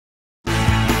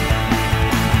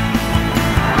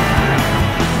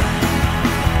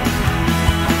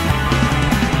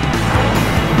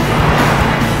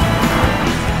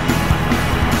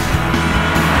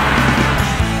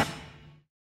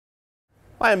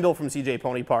Hi, I'm Bill from CJ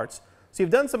Pony Parts. So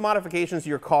you've done some modifications to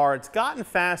your car, it's gotten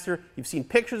faster, you've seen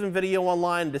pictures and video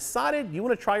online, and decided you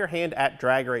want to try your hand at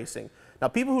drag racing. Now,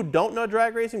 people who don't know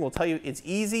drag racing will tell you it's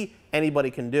easy,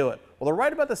 anybody can do it. Well, they're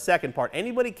right about the second part.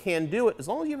 Anybody can do it. As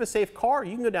long as you have a safe car,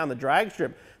 you can go down the drag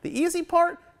strip. The easy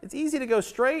part, it's easy to go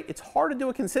straight, it's hard to do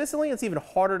it consistently, it's even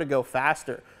harder to go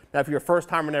faster. Now, if you're a first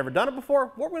timer and never done it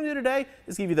before, what we're going to do today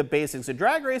is give you the basics of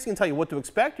drag racing and tell you what to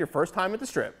expect your first time at the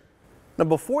strip. Now,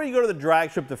 before you go to the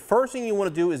drag strip, the first thing you want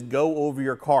to do is go over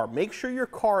your car. Make sure your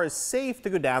car is safe to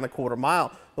go down the quarter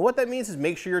mile. And what that means is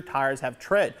make sure your tires have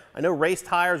tread. I know race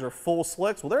tires are full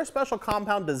slicks. Well, they're a special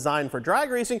compound designed for drag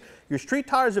racing. Your street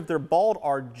tires, if they're bald,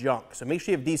 are junk. So make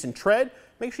sure you have decent tread.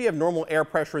 Make sure you have normal air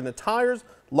pressure in the tires.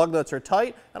 Lug nuts are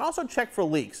tight. And also check for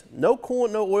leaks. No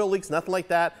coolant, no oil leaks, nothing like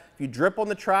that. If you drip on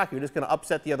the track, you're just going to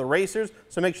upset the other racers.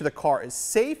 So make sure the car is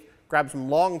safe. Grab some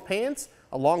long pants,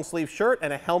 a long sleeve shirt,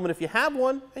 and a helmet if you have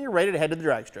one, and you're ready to head to the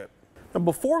drag strip. Now,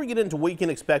 before we get into what you can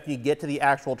expect when you get to the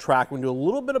actual track, we're going to do a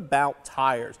little bit about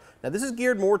tires. Now, this is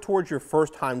geared more towards your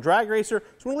first time drag racer,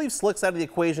 so we're going to leave slicks out of the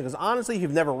equation because honestly, if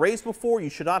you've never raced before, you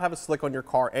should not have a slick on your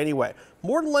car anyway.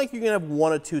 More than likely, you're going to have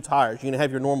one of two tires. You're going to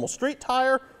have your normal street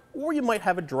tire, or you might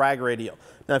have a drag radial.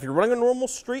 Now, if you're running a normal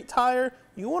street tire,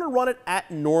 you want to run it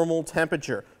at normal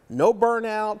temperature. No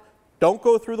burnout. Don't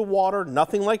go through the water,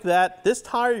 nothing like that. This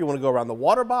tire, you want to go around the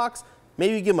water box,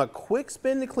 maybe give them a quick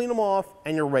spin to clean them off,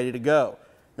 and you're ready to go.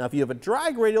 Now, if you have a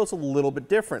drag radial, it's a little bit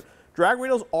different. Drag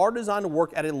radials are designed to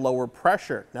work at a lower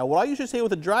pressure. Now, what I usually say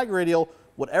with a drag radial,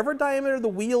 whatever diameter the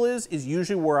wheel is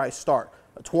usually where I start.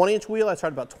 A 20-inch wheel, I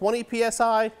start about 20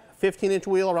 PSI, a 15-inch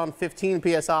wheel around 15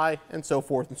 PSI, and so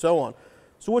forth and so on.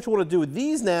 So what you want to do with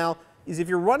these now is if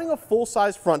you're running a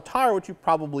full-size front tire, which you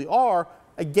probably are,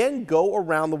 again, go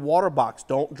around the water box.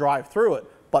 Don't drive through it,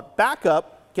 but back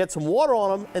up, get some water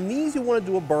on them, and these you want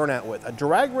to do a burnout with. A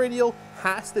drag radial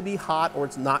has to be hot or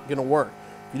it's not going to work.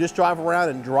 If you just drive around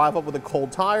and drive up with a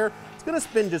cold tire, it's going to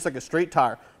spin just like a straight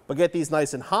tire. But get these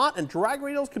nice and hot, and drag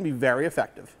radials can be very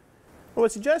effective. What I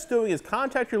suggest doing is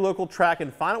contact your local track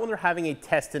and find out when they're having a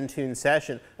test and tune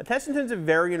session. A test and tune is a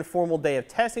very informal day of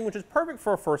testing, which is perfect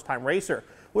for a first-time racer.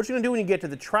 What you're going to do when you get to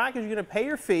the track is you're going to pay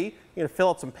your fee, you're going to fill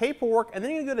out some paperwork, and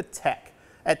then you're going to go to tech.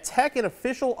 At tech, an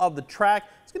official of the track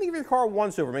is going to give your car a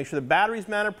once-over. Make sure the battery's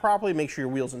mounted properly, make sure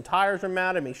your wheels and tires are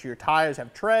mounted, make sure your tires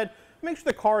have tread, make sure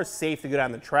the car is safe to go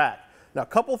down the track. Now, a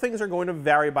couple things are going to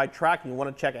vary by track, and you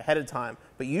want to check ahead of time.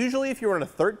 But usually, if you're on a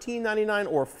 $13.99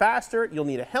 or faster, you'll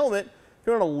need a helmet. If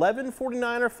you're on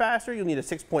 $11.49 or faster, you'll need a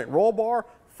 6-point roll bar,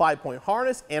 5-point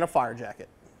harness, and a fire jacket.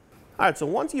 All right, so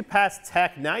once you pass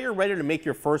tech, now you're ready to make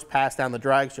your first pass down the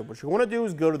drag strip. What you want to do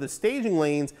is go to the staging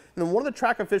lanes, and then one of the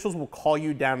track officials will call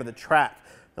you down to the track.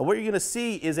 Now, what you're going to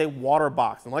see is a water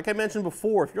box. And like I mentioned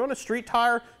before, if you're on a street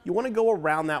tire, you want to go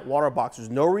around that water box. There's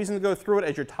no reason to go through it,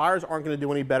 as your tires aren't going to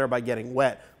do any better by getting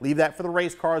wet. Leave that for the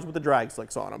race cars with the drag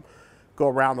slicks on them. Go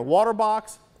around the water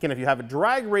box. Again, if you have a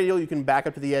drag radial, you can back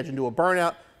up to the edge and do a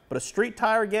burnout. But a street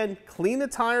tire, again, clean the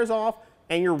tires off,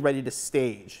 and you're ready to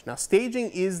stage. Now, staging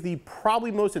is the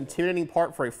probably most intimidating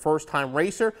part for a first-time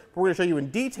racer. We're going to show you in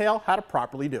detail how to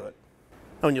properly do it.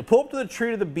 Now, when you pull up to the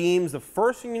tree to the beams, the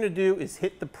first thing you're going to do is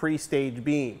hit the pre-stage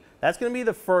beam. That's going to be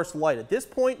the first light. At this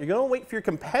point, you're going to wait for your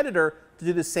competitor to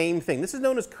do the same thing. This is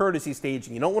known as courtesy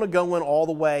staging. You don't want to go in all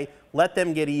the way. Let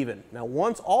them get even. Now,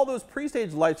 once all those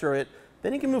pre-stage lights are hit,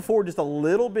 then you can move forward just a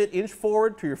little bit, inch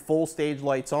forward, to your full stage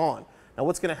lights on. Now,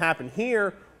 what's going to happen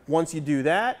here, once you do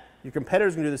that, your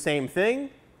competitor's going to do the same thing.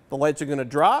 The lights are going to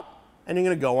drop, and you're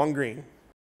going to go on green.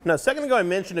 Now, a second ago I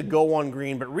mentioned to go on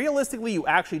green, but realistically you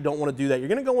actually don't want to do that. You're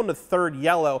going to go into third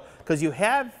yellow because you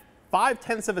have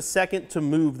 0.5 of a second to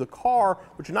move the car,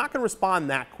 but you're not going to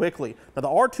respond that quickly. Now,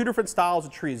 there are two different styles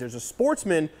of trees. There's a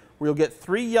sportsman where you'll get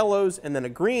 3 yellows and then a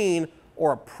green,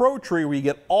 or a pro tree where you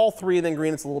get all 3 and then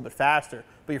green. It's a little bit faster.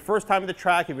 But your first time at the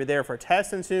track, if you're there for a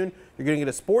test and soon, you're going to get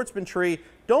a sportsman tree.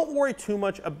 Don't worry too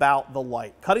much about the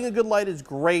light. Cutting a good light is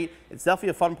great. It's definitely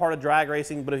a fun part of drag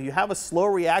racing, but if you have a slow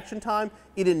reaction time,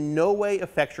 it in no way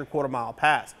affects your quarter-mile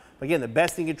pass. But again, the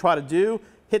best thing you try to do,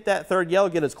 hit that third yellow,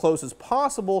 get as close as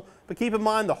possible, but keep in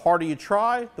mind, the harder you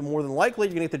try, the more than likely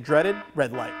you're going to get the dreaded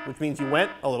red light, which means you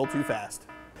went a little too fast.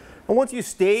 And once you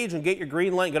stage and get your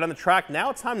green light and get on the track, now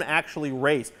it's time to actually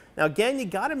race. Now again, you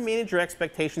got to manage your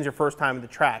expectations your first time at the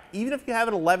track. Even if you have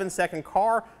an 11-second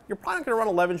car, you're probably not going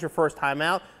to run 11s your first time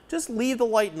out. Just leave the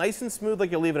light nice and smooth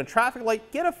like you're leaving a traffic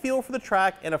light. Get a feel for the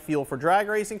track and a feel for drag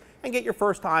racing and get your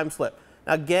first time slip.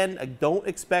 Now again, don't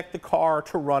expect the car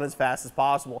to run as fast as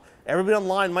possible. Everybody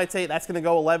online might say that's going to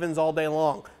go 11s all day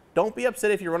long. Don't be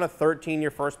upset if you run a 13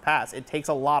 your first pass. It takes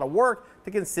a lot of work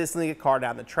to consistently get a car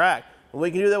down the track. The way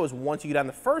you can do that is once you get on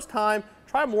the first time,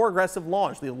 try a more aggressive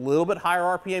launch. Leave a little bit higher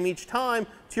RPM each time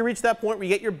till you reach that point where you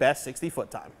get your best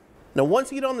 60-foot time. Now,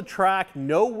 once you get on the track,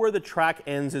 know where the track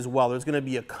ends as well. There's going to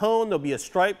be a cone, there'll be a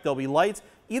stripe, there'll be lights.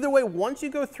 Either way, once you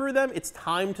go through them, it's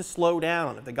time to slow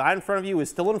down. If the guy in front of you is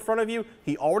still in front of you,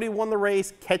 he already won the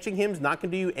race. Catching him is not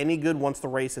going to do you any good once the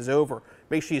race is over.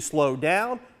 Make sure you slow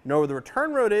down, know where the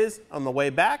return road is. On the way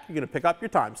back, you're going to pick up your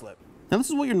time slip. Now, this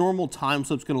is what your normal time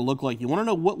slip is going to look like. You want to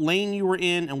know what lane you were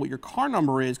in and what your car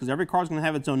number is, because every car is going to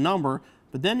have its own number,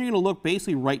 but then you're going to look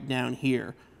basically right down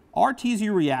here. RT is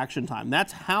your reaction time.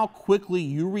 That's how quickly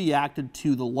you reacted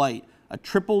to the light. A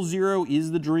 000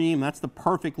 is the dream. That's the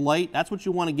perfect light. That's what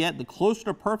you want to get. The closer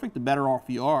to perfect, the better off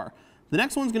you are. The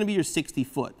next one's going to be your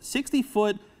 60-foot.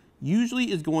 60-foot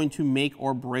usually is going to make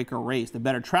or break a race. The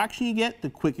better traction you get, the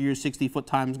quicker your 60-foot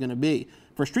time is going to be.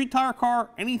 For a street tire car,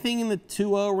 anything in the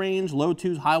 2.0 range, low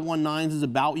 2s, high 1.9s is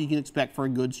about what you can expect for a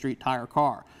good street tire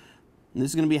car. And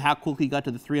this is going to be how quickly you got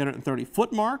to the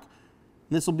 330-foot mark.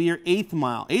 This will be your 1/8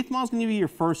 mile. 1/8 mile is going to be your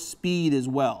first speed as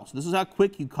well. So this is how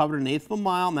quick you covered an 1/8 of a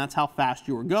mile, and that's how fast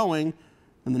you were going.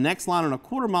 And the next line on a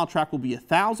 1/4 mile track will be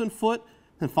 1,000 foot.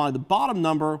 And finally, the bottom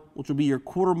number, which will be your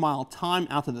 1/4 mile time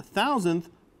out to the 1,000th,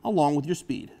 along with your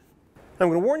speed. I'm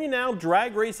going to warn you now,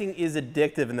 drag racing is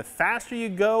addictive, and the faster you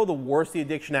go, the worse the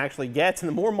addiction actually gets, and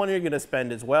the more money you're going to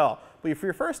spend as well. But for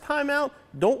your first time out,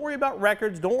 don't worry about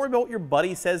records. Don't worry about what your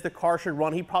buddy says the car should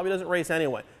run. He probably doesn't race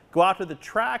anyway. Go out to the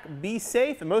track, be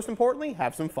safe, and most importantly,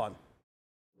 have some fun.